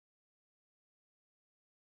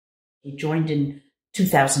You joined in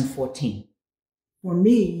 2014. For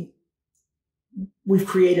me, we've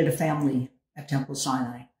created a family at Temple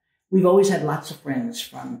Sinai. We've always had lots of friends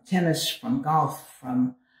from tennis, from golf,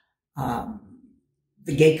 from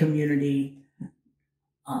the gay community,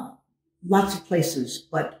 lots of places.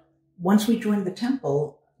 But once we joined the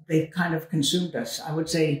temple, they kind of consumed us. I would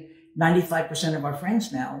say 95% of our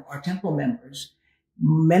friends now are temple members,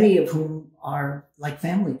 many of whom are like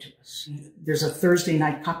family to us. There's a Thursday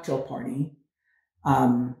night cocktail party.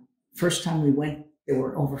 First time we went, there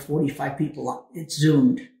were over 45 people. It's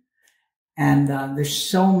Zoomed. And there's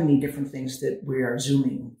so many different things that we are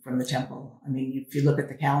Zooming from the temple. I mean, if you look at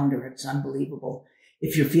the calendar, it's unbelievable.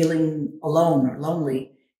 If you're feeling alone or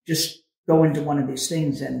lonely, just go into one of these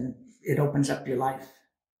things and it opens up your life.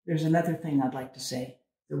 There's another thing I'd like to say.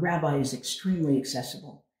 The rabbi is extremely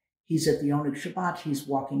accessible. He's at the Oneg Shabbat. He's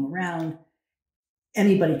walking around.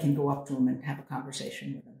 Anybody can go up to him and have a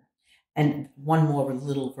conversation with him. And one more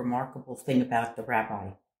little remarkable thing about the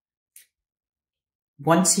rabbi.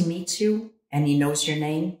 Once he meets you and he knows your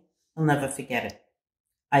name, he'll never forget it.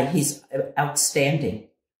 He's outstanding.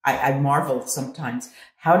 I marvel sometimes.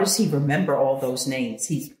 How does he remember all those names?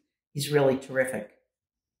 He's really terrific.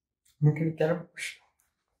 I'm going to get him.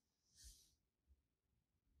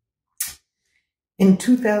 In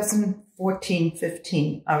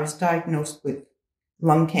 2014-15, I was diagnosed with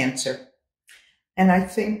lung cancer. And I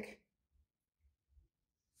think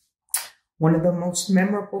one of the most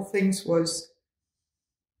memorable things was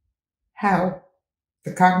how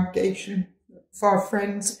the congregation, of our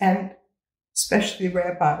friends, and especially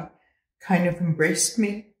Rabbi, kind of embraced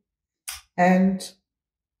me. And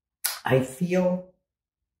I feel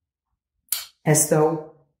as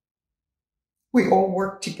though we all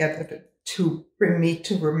worked together to bring me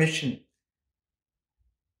to remission.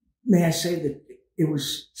 May I say that it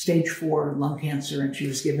was stage 4 lung cancer and she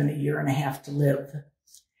was given 1.5 years to live.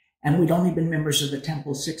 And we'd only been members of the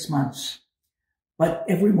temple 6 months. But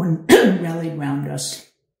everyone rallied around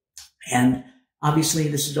us. And obviously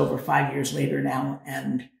this is over 5 years later now,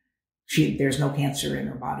 and there's no cancer in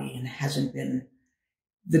her body and hasn't been.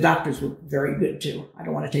 The doctors were very good too. I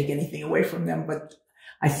don't want to take anything away from them, but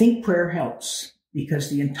I think prayer helps because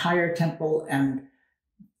the entire temple and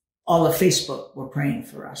all of Facebook were praying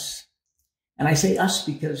for us. And I say us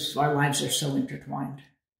because our lives are so intertwined.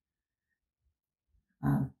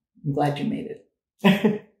 I'm glad you made it.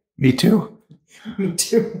 Me too. Me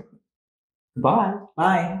too. Bye.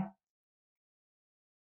 Bye.